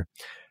broker.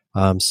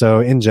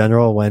 So in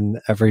general,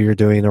 whenever you're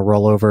doing a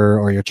rollover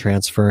or you're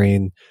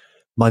transferring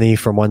money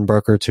from one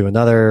broker to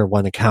another,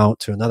 one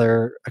account to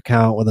another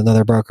account with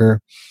another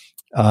broker,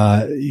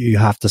 you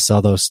have to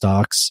sell those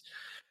stocks.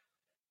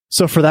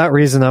 So for that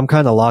reason, I'm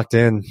kind of locked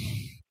in.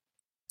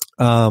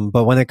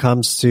 But when it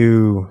comes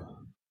to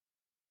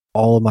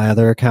all of my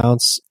other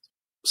accounts,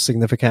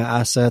 significant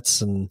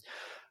assets and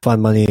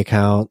fund money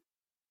account,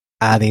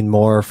 adding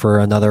more for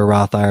another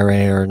Roth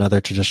IRA or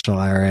another traditional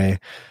IRA,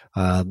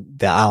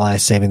 the Ally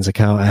savings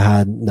account I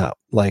had, no,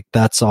 like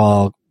that's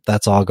all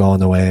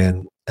going away,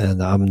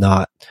 and I'm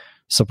not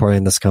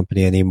supporting this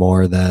company any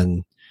more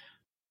than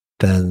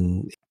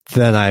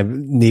I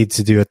need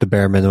to do at the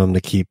bare minimum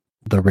to keep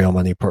the real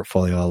money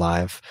portfolio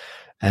alive.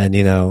 And,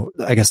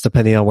 I guess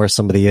depending on where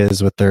somebody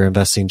is with their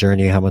investing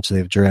journey, how much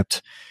they've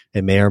dripped,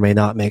 it may or may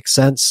not make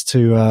sense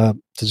to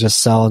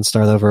just sell and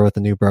start over with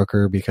a new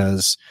broker,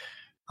 because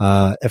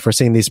if we're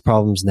seeing these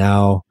problems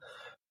now,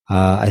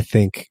 I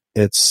think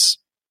it's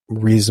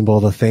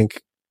reasonable to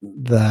think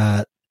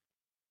that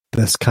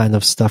this kind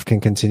of stuff can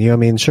continue. I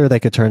mean, sure, they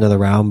could turn it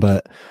around,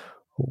 but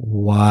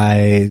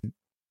why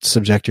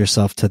subject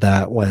yourself to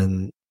that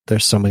when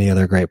there's so many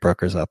other great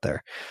brokers out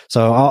there?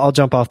 So I'll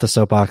jump off the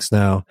soapbox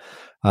now.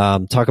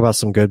 Talk about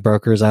some good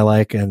brokers I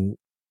like. And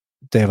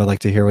Dave, I'd like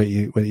to hear what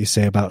you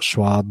say about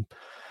Schwab.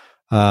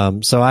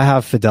 So I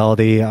have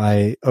Fidelity.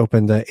 I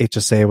opened the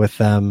HSA with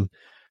them.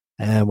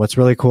 And what's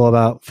really cool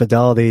about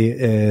Fidelity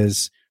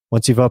is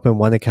once you've opened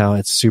one account,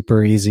 it's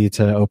super easy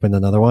to open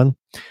another one.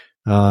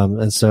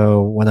 And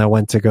so when I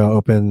went to go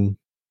open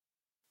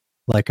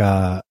like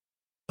a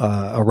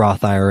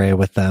Roth IRA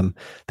with them,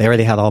 they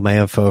already had all my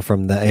info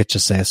from the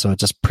HSA, so it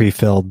just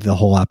pre-filled the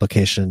whole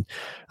application.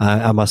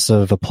 I must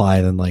have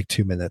applied in like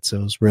 2 minutes. It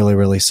was really,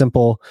 really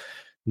simple.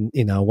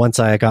 Once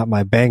I got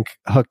my bank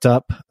hooked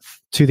up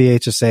to the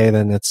HSA,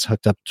 then it's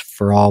hooked up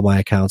for all my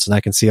accounts, and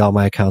I can see all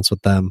my accounts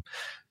with them,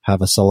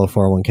 have a solo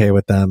 401k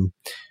with them,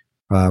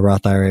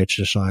 Roth IRA,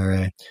 traditional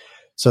IRA.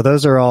 So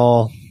those are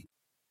all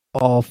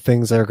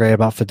things that are great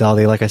about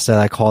Fidelity. Like I said,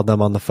 I called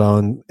them on the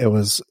phone. It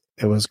was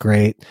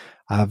great.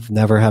 I've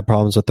never had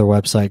problems with their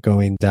website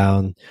going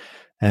down.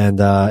 And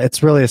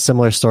it's really a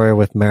similar story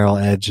with Merrill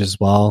Edge as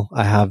well.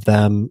 I have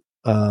them.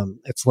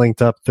 It's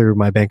linked up through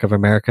my Bank of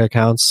America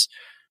accounts.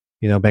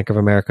 Bank of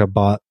America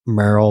bought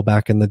Merrill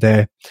back in the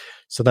day.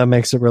 So that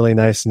makes it really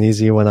nice and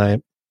easy. When I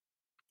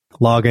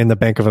log into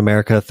Bank of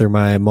America through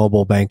my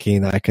mobile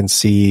banking, I can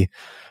see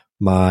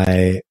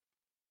I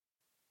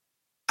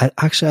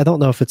don't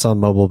know if it's on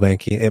mobile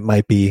banking. It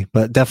might be,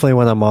 but definitely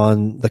when I'm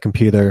on the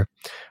computer,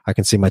 I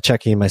can see my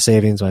checking, my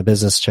savings, my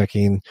business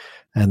checking,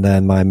 and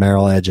then my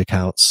Merrill Edge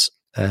accounts.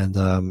 And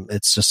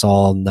it's just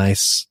all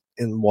nice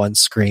in one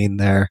screen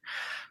there.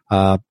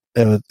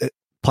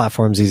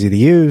 Platform's easy to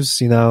use.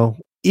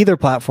 Either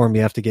platform,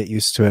 you have to get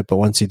used to it, but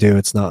once you do,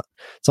 it's not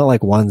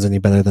like one's any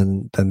better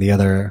than the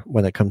other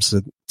when it comes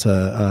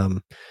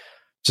to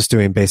just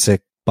doing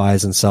basic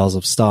buys and sells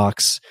of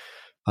stocks.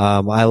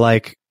 I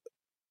like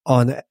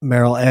on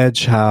Merrill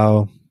Edge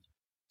how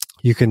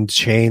you can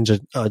change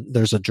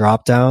there's a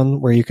drop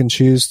down where you can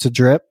choose to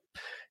drip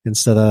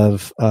instead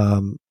of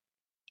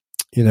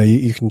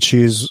you can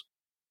choose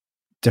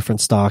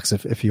different stocks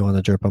if you want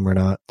to drip them or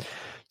not.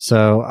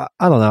 So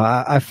I don't know,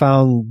 I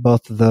found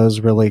both of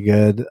those really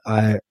good.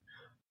 I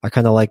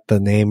kind of like the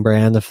name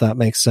brand, if that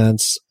makes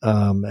sense,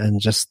 and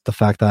just the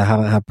fact that I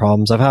haven't had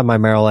problems. I've had my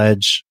Merrill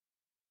Edge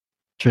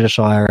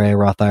traditional IRA,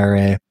 Roth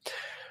IRA.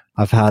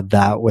 I've had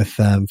that with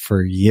them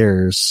for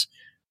years,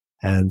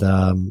 and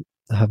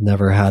have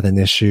never had an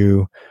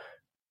issue.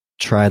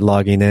 Tried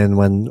logging in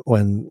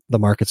when the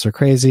markets are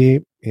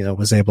crazy,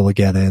 was able to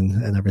get in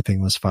and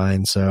everything was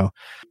fine. So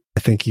I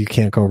think you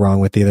can't go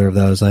wrong with either of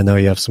those. I know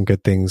you have some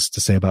good things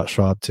to say about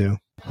Schwab too.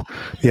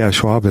 Yeah,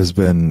 Schwab has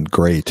been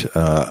great.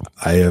 I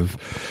have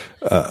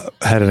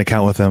had an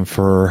account with them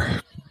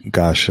for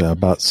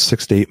about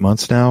 6 to 8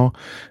 months now.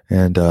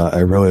 And, I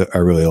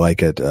really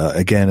like it.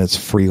 Again, it's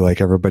free like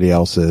everybody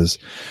else is.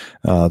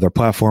 Their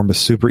platform is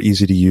super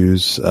easy to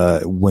use.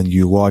 When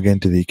you log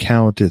into the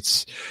account,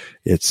 it's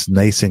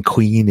nice and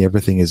clean.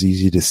 Everything is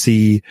easy to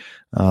see.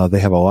 They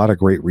have a lot of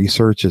great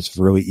research. It's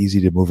really easy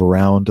to move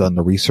around on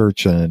the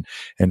research and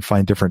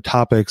find different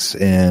topics,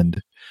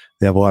 and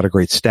they have a lot of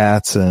great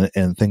stats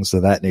and things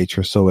of that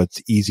nature. So it's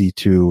easy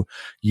to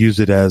use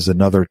it as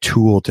another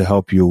tool to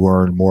help you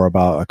learn more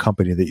about a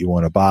company that you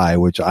want to buy,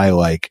 which I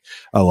like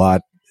a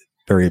lot.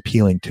 Very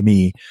appealing to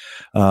me.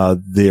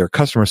 Their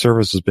customer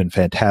service has been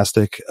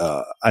fantastic.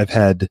 I've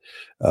had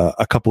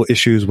a couple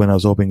issues when I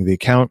was opening the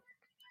account.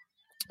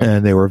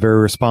 And they were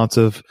very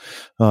responsive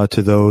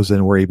to those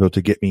and were able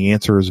to get me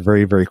answers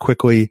very, very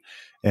quickly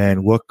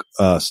and look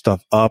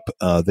stuff up.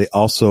 They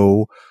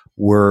also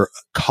were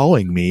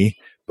calling me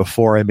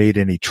before I made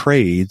any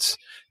trades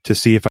to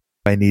see if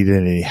I needed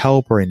any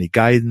help or any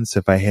guidance,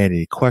 if I had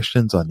any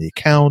questions on the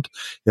account,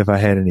 if I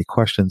had any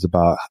questions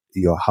about,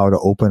 how to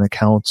open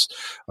accounts,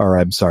 or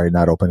I'm sorry,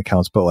 not open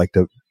accounts, but like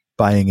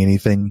buying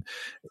anything,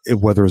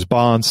 whether it was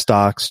bonds,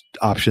 stocks,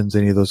 options,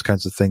 any of those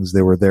kinds of things.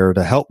 They were there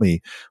to help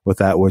me with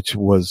that, which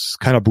was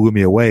kind of blew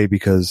me away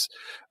because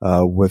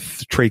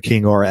with Trade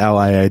King or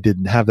Ally, I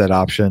didn't have that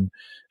option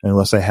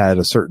unless I had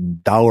a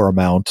certain dollar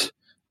amount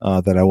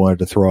that I wanted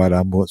to throw out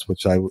on,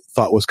 which I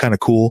thought was kind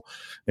of cool.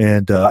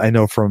 And I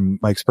know from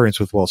my experience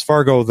with Wells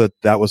Fargo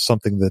that was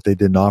something that they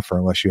didn't offer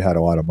unless you had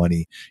a lot of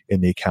money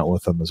in the account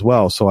with them as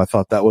well. So I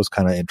thought that was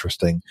kind of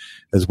interesting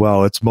as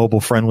well. It's mobile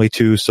friendly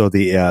too, so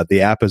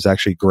the app is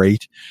actually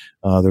great.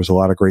 There's a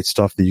lot of great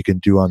stuff that you can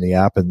do on the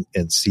app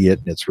and see it,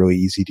 and it's really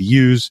easy to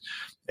use.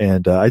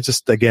 And I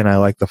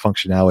like the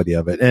functionality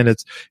of it. And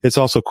it's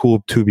also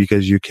cool too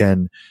because you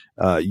can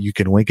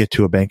link it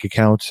to a bank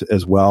account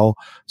as well.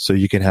 So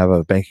you can have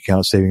a bank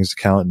account, savings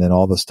account, and then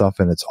all the stuff,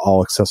 and it's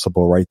all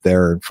accessible right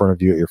there in front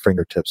of you at your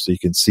fingertips. So you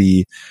can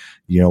see,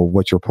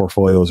 what your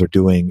portfolios are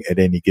doing at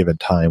any given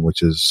time,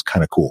 which is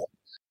kind of cool.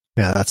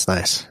 Yeah, that's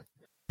nice.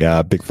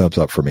 Yeah, big thumbs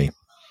up for me.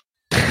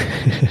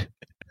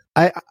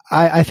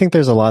 I think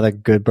there's a lot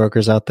of good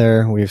brokers out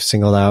there. We've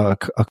singled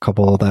out a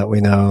couple that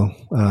we know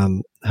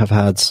have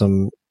had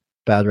some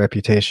bad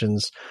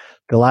reputations.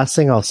 The last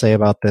thing I'll say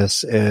about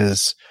this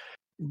is,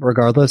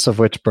 regardless of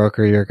which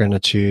broker you're going to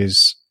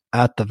choose,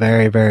 at the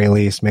very, very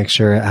least, make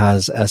sure it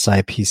has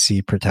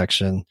SIPC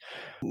protection.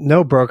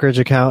 No brokerage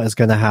account is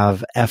going to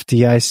have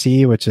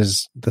FDIC, which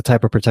is the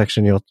type of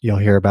protection you'll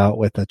hear about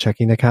with a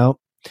checking account.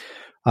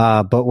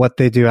 But what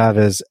they do have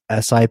is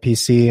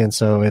SIPC, and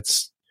so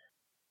it's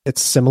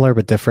similar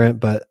but different.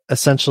 But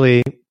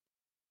essentially,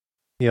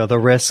 the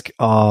risk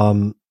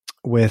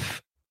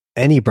with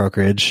any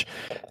brokerage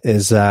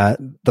is that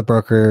the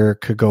broker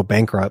could go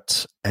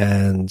bankrupt.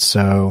 And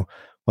so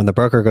when the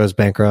broker goes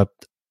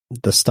bankrupt,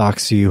 the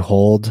stocks you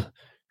hold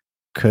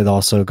could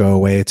also go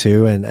away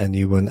too, and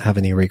you wouldn't have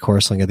any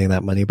recourse on getting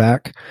that money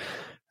back.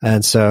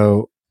 And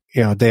so,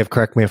 Dave,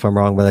 correct me if I'm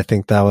wrong, but I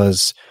think that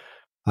was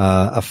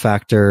a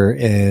factor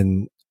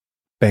in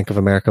Bank of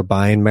America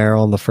buying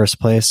Merrill in the first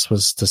place,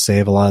 was to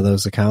save a lot of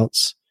those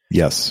accounts.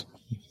 Yes.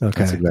 Okay.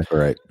 That's exactly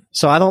right.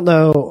 So I don't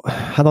know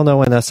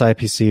when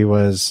SIPC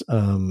was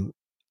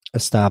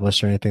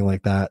established or anything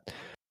like that,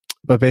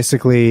 but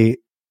basically,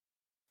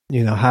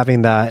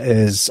 having that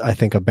is, I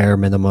think, a bare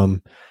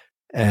minimum,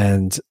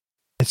 and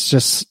it's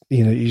just,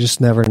 you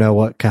just never know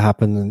what could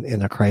happen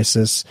in a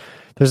crisis.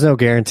 There's no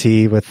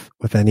guarantee with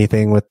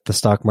anything with the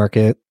stock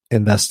market,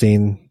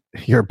 investing,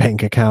 your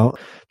bank account.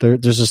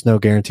 There's just no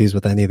guarantees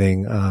with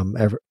anything.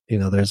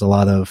 There's a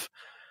lot of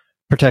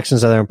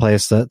protections that are in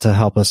place to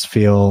help us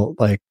feel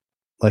like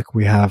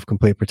we have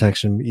complete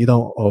protection. You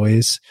don't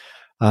always,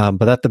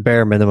 but at the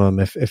bare minimum,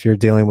 if you're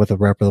dealing with a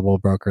reputable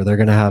broker, they're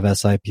going to have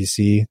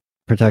SIPC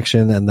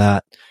protection, and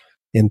that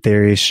in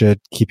theory should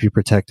keep you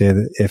protected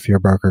if your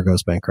broker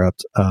goes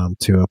bankrupt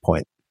to a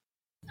point.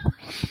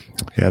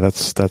 Yeah,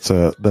 that's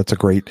a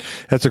great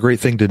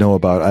thing to know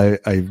about.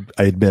 I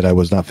admit I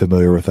was not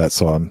familiar with that,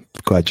 so I'm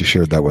glad you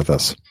shared that with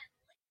us.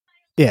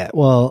 Yeah,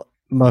 well,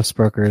 most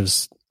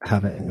brokers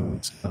have it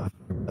anyways,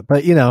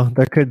 but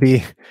there could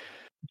be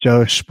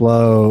Joe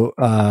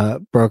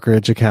Schmo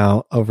brokerage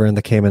account over in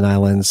the Cayman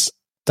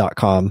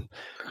Islands.com.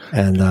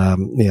 And,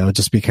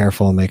 just be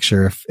careful and make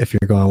sure if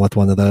you're going with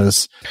one of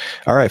those.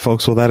 All right,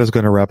 folks. Well, that is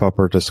going to wrap up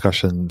our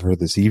discussion for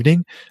this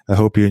evening. I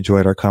hope you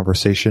enjoyed our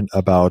conversation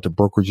about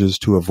brokerages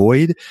to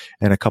avoid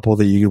and a couple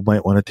that you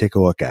might want to take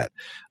a look at.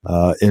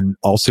 In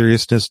all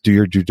seriousness, do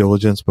your due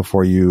diligence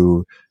before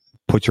you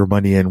put your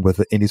money in with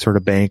any sort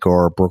of bank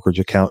or brokerage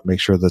account. Make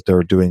sure that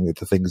they're doing the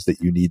things that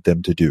you need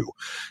them to do.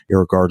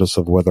 Regardless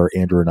of whether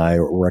Andrew and I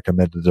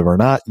recommended them or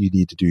not, you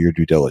need to do your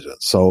due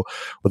diligence. So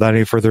without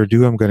any further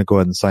ado, I'm going to go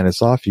ahead and sign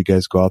us off. You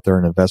guys go out there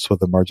and invest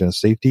with a margin of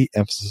safety,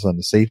 emphasis on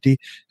the safety.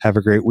 Have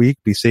a great week.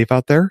 Be safe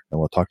out there, and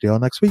we'll talk to you all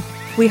next week.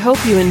 We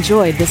hope you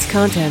enjoyed this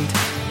content.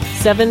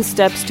 7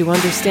 Steps to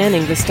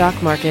Understanding the Stock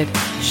Market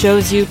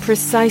shows you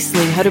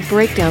precisely how to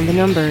break down the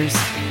numbers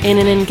in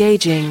an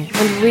engaging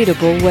and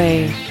readable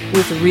way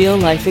with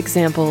real-life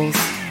examples.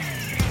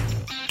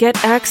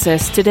 Get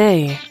access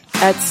today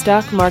at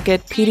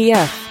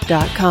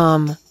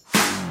stockmarketpdf.com.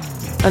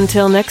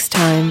 Until next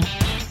time,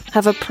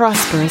 have a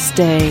prosperous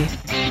day.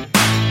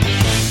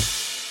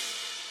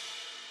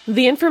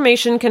 The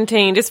information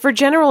contained is for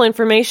general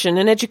information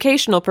and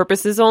educational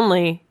purposes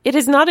only. It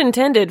is not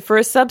intended for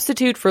a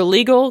substitute for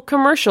legal,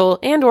 commercial,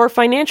 and/or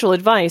financial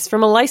advice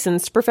from a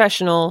licensed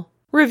professional.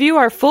 Review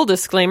our full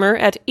disclaimer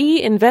at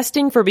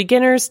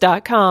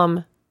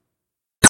einvestingforbeginners.com.